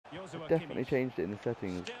definitely changed it in the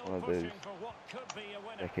settings one of those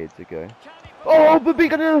decades ago. Oh, but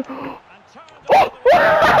big oh!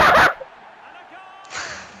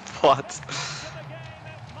 What?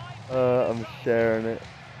 I'm sharing it.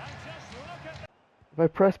 If I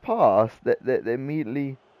press pass, they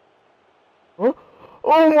immediately. Oh!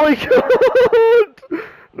 Oh my god!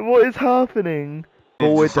 What is happening?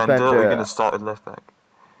 Forward defender. Are we going to start with left back?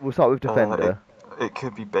 We'll start with defender. It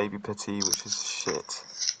could be Baby Petit, which is shit.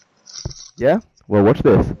 Yeah? Well, watch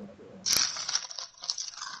this.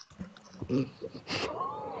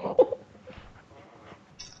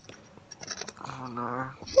 Oh no.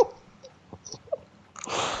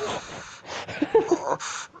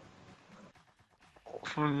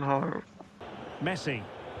 Oh no. Messi.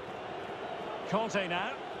 Conte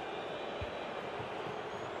now.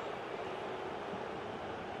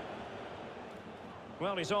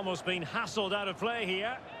 Well, he's almost been hassled out of play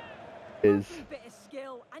here. A bit of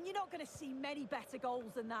skill, and you're not going to see many better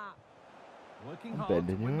goals than that. Working hard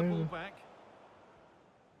to win the ball back.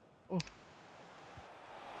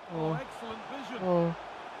 Oh, excellent vision.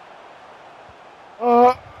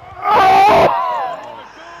 Oh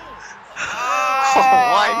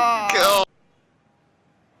my god!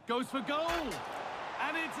 Goes for goal,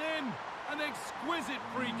 and it's in. An exquisite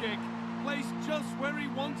free kick, placed just where he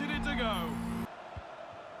wanted it to go.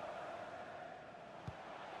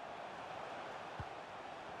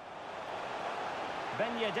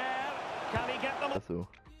 Ben Yedder, can he get them? That's all.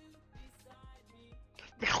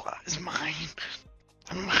 It's mine.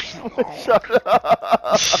 Mine. Shut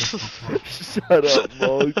up! Shut up,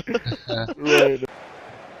 Mog. Right.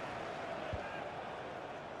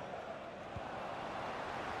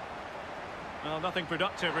 Well, nothing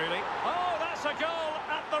productive, really. Oh, that's a goal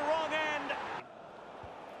at the wrong end.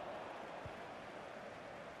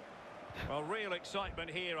 Well, real excitement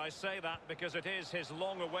here, I say that, because it is his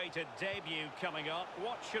long-awaited debut coming up.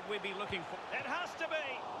 What should we be looking for? It has to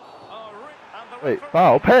be! Oh, wait,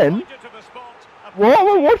 foul, pen? What am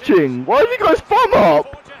I watching? Why have you guys thumb up?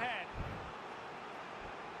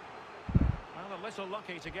 Well, a little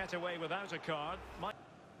lucky to get away without a card.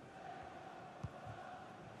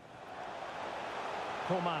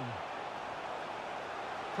 Coman.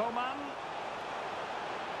 Coman.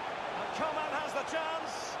 And Coman has the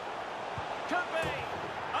chance. Could be.